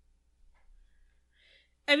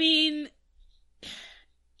 I mean,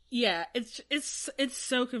 yeah, it's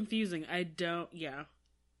so confusing. It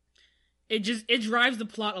drives the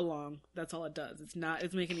plot along. That's all it does. It's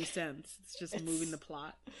making any sense. It's just moving the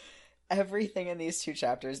plot. Everything in these 2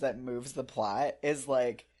 chapters that moves the plot is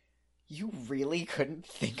like, you really couldn't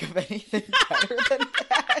think of anything better than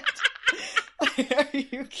that? Are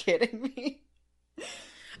you kidding me?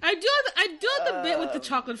 I do have the bit with the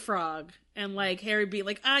chocolate frog and like Harry being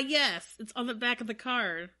like, yes, it's on the back of the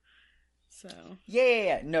card. So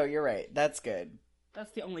yeah. No, you're right. That's good.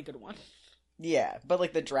 That's the only good one. Yeah, but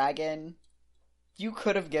like the dragon, you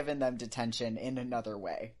could have given them detention in another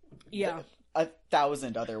way. Yeah.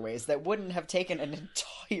 1,000 other ways that wouldn't have taken an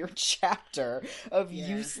entire chapter of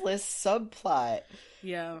useless subplot.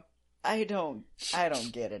 Yeah. I don't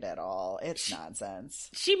get it at all. It's nonsense.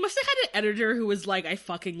 She must have had an editor who was like, I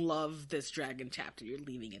fucking love this dragon chapter. You're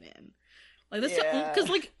leaving it in. Like, that's because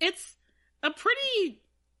like it's a pretty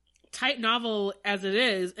tight novel as it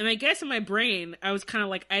is, and I guess in my brain I was kind of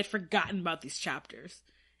like I had forgotten about these chapters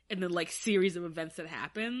and the like series of events that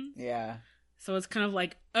happen. Yeah. So it's kind of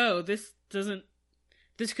like, oh, this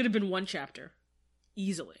could have been one chapter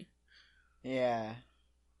easily. Yeah.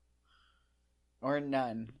 Or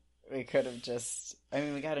none. We could have just... I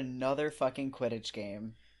mean, we got another fucking Quidditch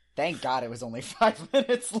game. Thank God it was only 5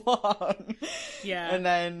 minutes long. Yeah. And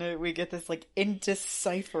then we get this, like,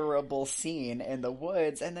 indecipherable scene in the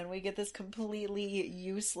woods, and then we get this completely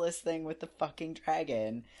useless thing with the fucking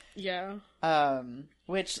dragon. Yeah.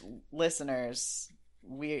 Which, listeners,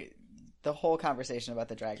 the whole conversation about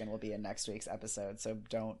the dragon will be in next week's episode, so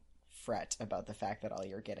don't fret about the fact that all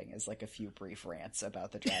you're getting is, like, a few brief rants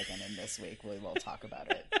about the dragon in this week. We will talk about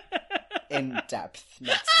it in depth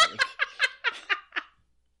next week.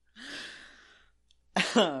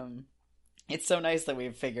 It's so nice that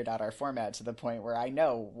we've figured out our format to the point where I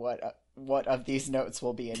know what of these notes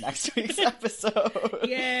will be in next week's episode.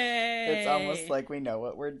 Yay! It's almost like we know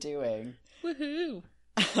what we're doing. Woohoo!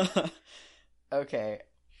 Okay,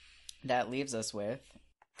 that leaves us with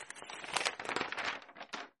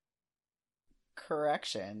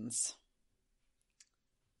corrections.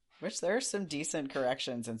 Which there are some decent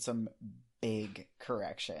corrections and some big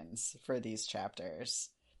corrections for these chapters.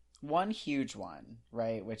 One huge one,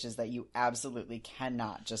 right, which is that you absolutely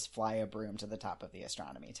cannot just fly a broom to the top of the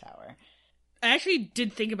astronomy tower. I actually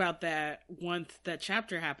did think about that once that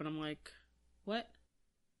chapter happened. I'm like, what?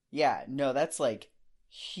 Yeah, no, that's, like,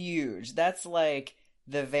 huge. That's like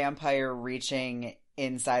the vampire reaching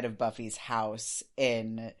inside of Buffy's house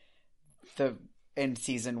in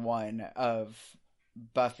season 1 of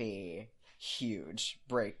Buffy. Huge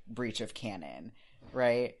breach of canon,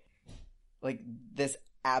 right? Like, this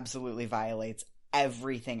absolutely violates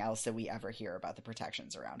everything else that we ever hear about the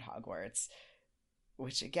protections around Hogwarts,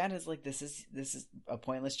 which again is like, this is a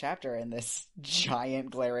pointless chapter, and this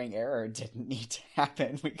giant glaring error didn't need to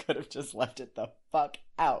happen. We could have just left it the fuck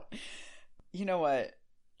out. You know what?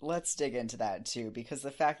 Let's dig into that too, because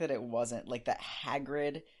the fact that it wasn't like that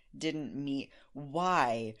Hagrid didn't meet.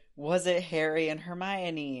 Why was it Harry and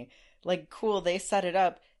Hermione? Like, cool, they set it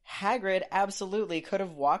up. Hagrid absolutely could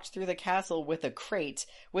have walked through the castle with a crate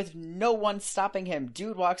with no one stopping him.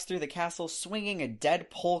 Dude walks through the castle swinging a dead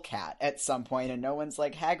polecat at some point, and no one's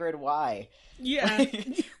like, Hagrid, why? Yeah.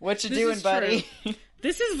 Like, what you doing, buddy?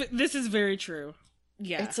 This is very true.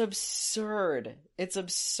 Yeah. It's absurd. It's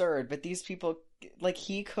absurd. But these people, like,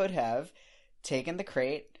 he could have taken the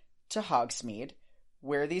crate to Hogsmeade,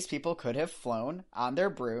 where these people could have flown on their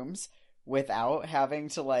brooms without having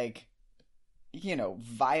to, like, you know,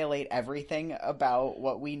 violate everything about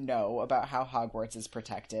what we know about how Hogwarts is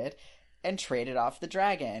protected, and traded off the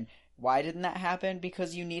dragon. Why didn't that happen?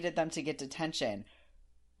 Because you needed them to get detention.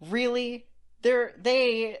 Really?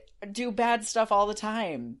 They do bad stuff all the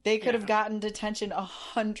time. They could have gotten detention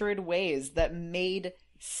 100 ways that made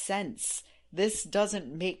sense. This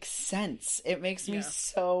doesn't make sense. It makes me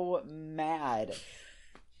so mad.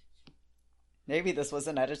 Maybe this was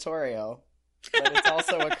an editorial, but it's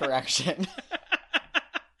also a correction.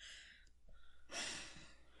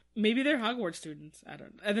 Maybe they're Hogwarts students. I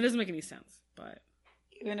don't know. That doesn't make any sense, but...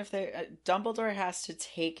 Even if they... Dumbledore has to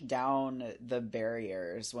take down the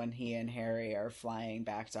barriers when he and Harry are flying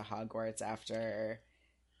back to Hogwarts after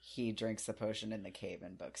he drinks the potion in the cave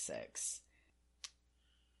in Book 6.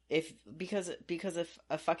 Because if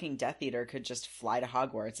a fucking Death Eater could just fly to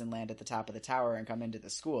Hogwarts and land at the top of the tower and come into the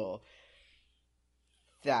school,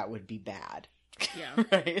 that would be bad. Yeah.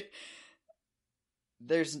 Right?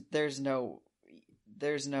 There's no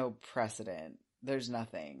precedent there's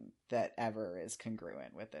nothing that ever is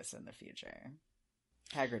congruent with this in the future.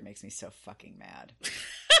 Hagrid makes me so fucking mad.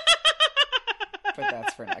 But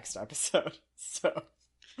that's for next episode. So.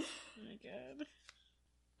 Oh my god.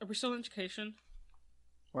 Are we still in education?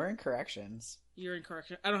 We're in corrections. You're in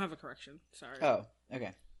correction. I don't have a correction. Sorry. Oh,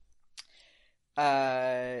 okay.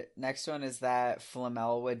 Next one is that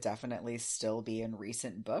Flamel would definitely still be in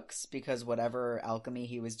recent books because whatever alchemy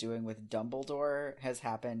he was doing with Dumbledore has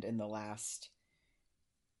happened in the last,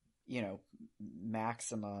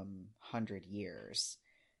 maximum 100 years.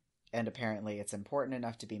 And apparently it's important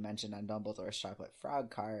enough to be mentioned on Dumbledore's Chocolate Frog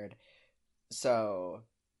card. So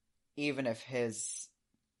even if his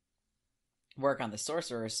work on the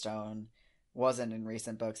Sorcerer's Stone wasn't in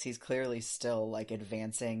recent books, he's clearly still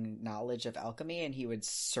advancing knowledge of alchemy, and he would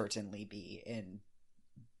certainly be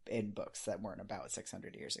in books that weren't about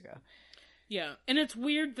 600 years ago. Yeah, and it's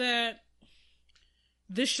weird that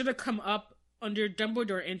this should have come up under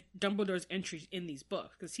Dumbledore and Dumbledore's entries in these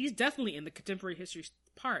books, because he's definitely in the contemporary history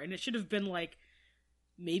part, and it should have been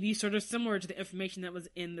maybe sort of similar to the information that was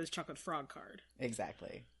in this Chocolate Frog card.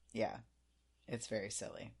 Exactly. Yeah. It's very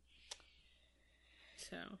silly.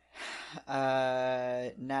 So.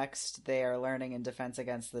 Next, they are learning in Defense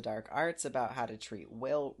Against the Dark Arts about how to treat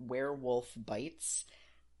werewolf bites.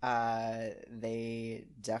 They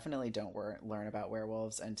definitely don't learn about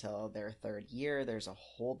werewolves until their third year. There's a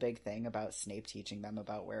whole big thing about Snape teaching them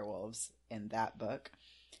about werewolves in that book.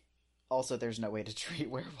 Also, there's no way to treat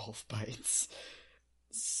werewolf bites.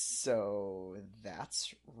 So,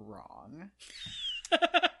 that's wrong.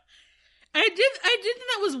 I did think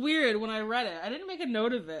that was weird when I read it. I didn't make a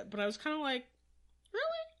note of it, but I was kind of like, really?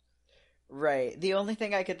 Right. The only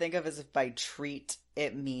thing I could think of is if by treat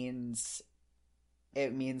it means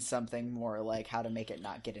something more like how to make it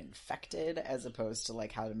not get infected, as opposed to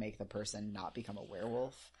how to make the person not become a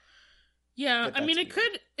werewolf. Yeah, I mean, it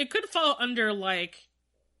could fall under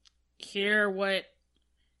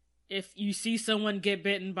if you see someone get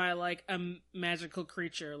bitten by a magical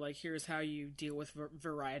creature, here's how you deal with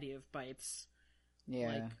variety of bites.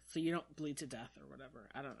 Yeah. So you don't bleed to death or whatever.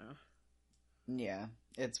 I don't know. Yeah,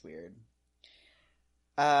 it's weird.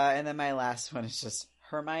 And then my last one is just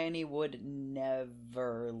Hermione would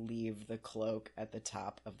never leave the cloak at the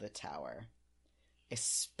top of the tower,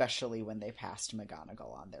 especially when they passed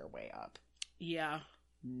McGonagall on their way up. Yeah.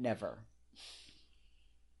 Never.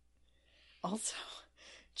 Also,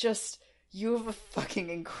 you have a fucking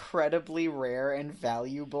incredibly rare and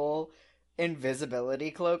valuable invisibility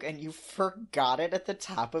cloak, and you forgot it at the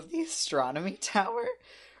top of the astronomy tower?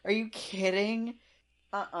 Are you kidding?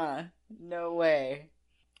 No way.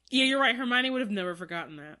 Yeah, you're right. Hermione would have never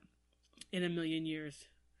forgotten that in a million years.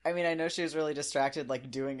 I mean, I know she was really distracted,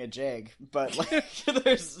 doing a jig, but,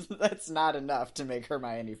 that's not enough to make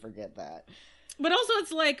Hermione forget that. But also,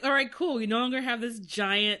 it's alright, cool, you no longer have this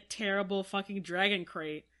giant, terrible fucking dragon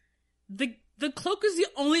crate. The cloak is the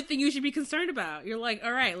only thing you should be concerned about. You're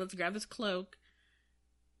alright, let's grab this cloak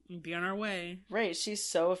and be on our way. Right, she's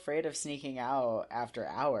so afraid of sneaking out after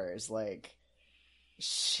hours.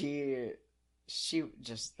 She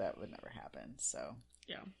just, that would never happen, so.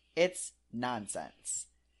 Yeah. It's nonsense.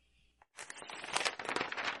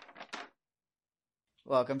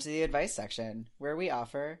 Welcome to the advice section, where we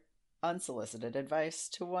offer unsolicited advice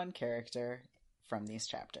to one character from these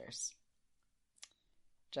chapters.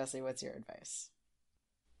 Jesse, what's your advice?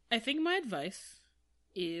 I think my advice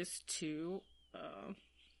is to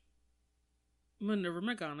Minerva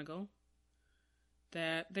McGonagall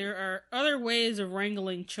that there are other ways of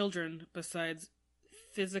wrangling children besides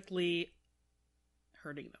physically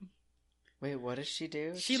hurting them. Wait, what does she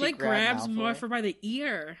do? She grabs Malfoy by the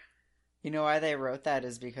ear. You know why they wrote that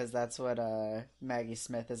is because that's what Maggie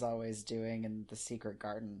Smith is always doing in The Secret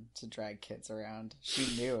Garden to drag kids around. She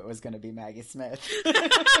knew it was going to be Maggie Smith.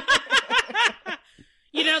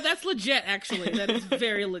 That's legit, actually. That is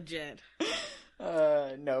very legit.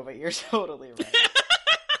 No, but you're totally right.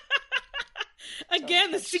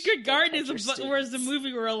 Again, The Secret Garden is a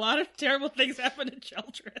movie where a lot of terrible things happen to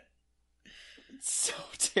children. It's so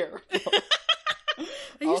terrible.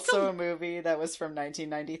 Also a movie that was from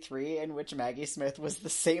 1993 in which Maggie Smith was the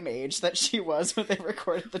same age that she was when they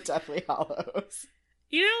recorded The Deathly Hallows.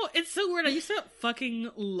 It's so weird. I used to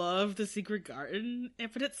fucking love The Secret Garden,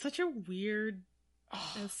 but it's such a weird...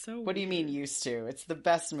 It's so weird. What do you mean used to? It's the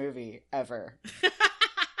best movie ever.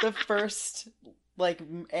 The first,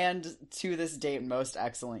 and to this date, most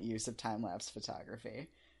excellent use of time-lapse photography.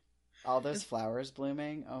 All those flowers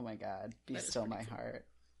blooming. Oh my god. Be still my heart.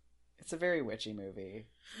 It's a very witchy movie.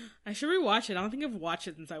 I should rewatch it. I don't think I've watched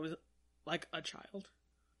it since I was, a child.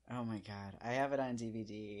 Oh my god. I have it on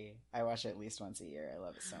DVD. I watch it at least once a year. I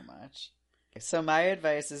love it so much. So my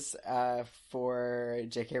advice is for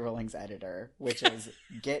J.K. Rowling's editor, which is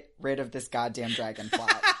get rid of this goddamn dragon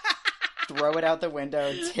plot. Throw it out the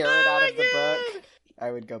window, tear it out of the book.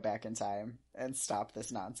 I would go back in time and stop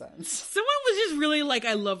this nonsense. Someone was just really like,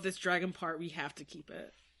 I love this dragon part, we have to keep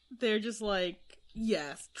it. They're just like,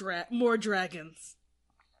 yes, more dragons.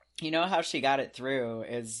 You know how she got it through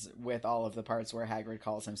is with all of the parts where Hagrid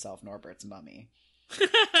calls himself Norbert's mummy.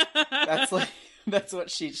 That's what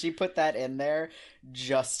she put that in there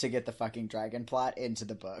just to get the fucking dragon plot into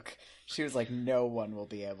the book. She was like, no one will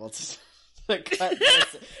be able to cut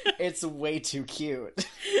this. It's way too cute.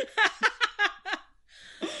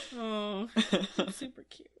 Oh, super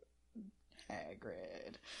cute.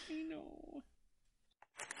 Hagrid. I know.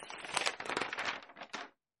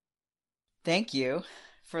 Thank you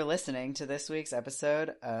for listening to this week's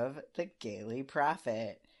episode of The Gaily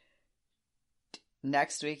Prophet.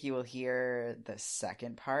 Next week, you will hear the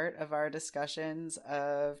second part of our discussions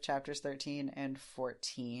of chapters 13 and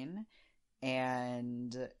 14.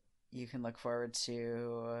 And you can look forward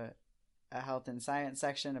to a health and science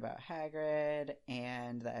section about Hagrid,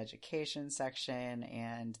 and the education section,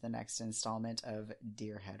 and the next installment of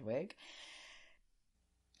Dear Hedwig.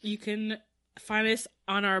 You can find us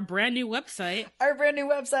on our brand new website. Our brand new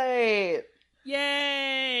website!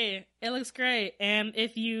 Yay! It looks great. And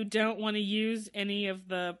if you don't want to use any of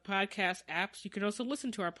the podcast apps, you can also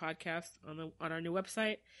listen to our podcast on our new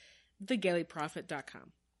website,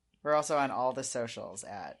 thegailyprophet.com. We're also on all the socials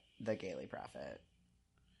at The Gaily Prophet.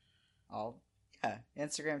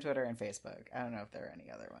 Instagram, Twitter, and Facebook. I don't know if there are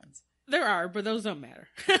any other ones. There are, but those don't matter.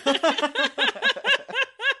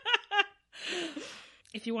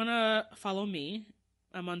 If you want to follow me,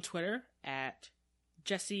 I'm on Twitter at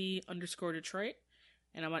Jessie_Detroit,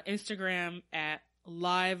 and I'm on Instagram at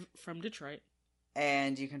Live from Detroit.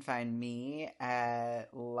 And you can find me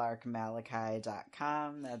at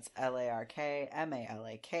larkmalaki.com. That's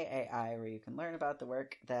LARKMALAKAI, where you can learn about the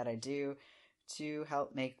work that I do to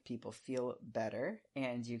help make people feel better.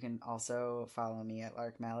 And you can also follow me at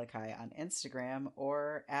Lark Malachi on Instagram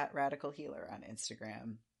or at Radical Healer on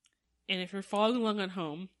Instagram. And if you're following along at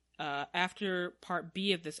home, after part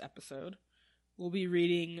B of this episode, we'll be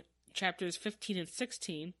reading chapters 15 and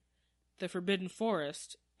 16, The Forbidden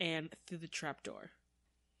Forest, and Through the Trapdoor.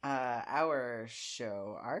 Our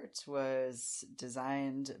show art was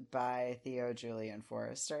designed by Theo Julian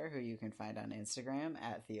Forrester, who you can find on Instagram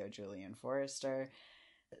at Theo Julian Forrester.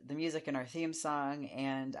 The music in our theme song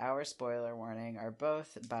and our spoiler warning are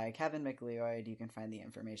both by Kevin McLeod. You can find the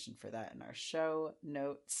information for that in our show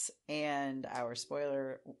notes. And our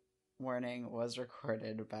spoiler warning was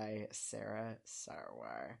recorded by Sarah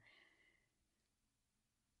Sarwar.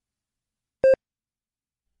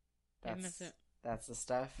 And that's it. That's the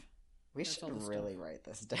stuff. We should really write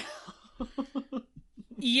this down.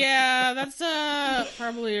 Yeah, that's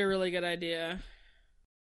probably a really good idea.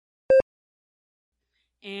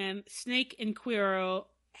 And Snake and Quirrell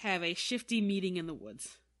have a shifty meeting in the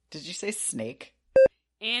woods. Did you say snake?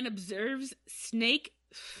 Anne observes Snake.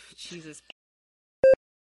 Jesus.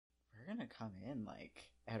 We're gonna come in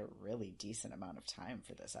at a really decent amount of time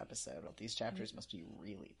for this episode. Well, these chapters must be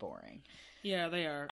really boring. Yeah, they are.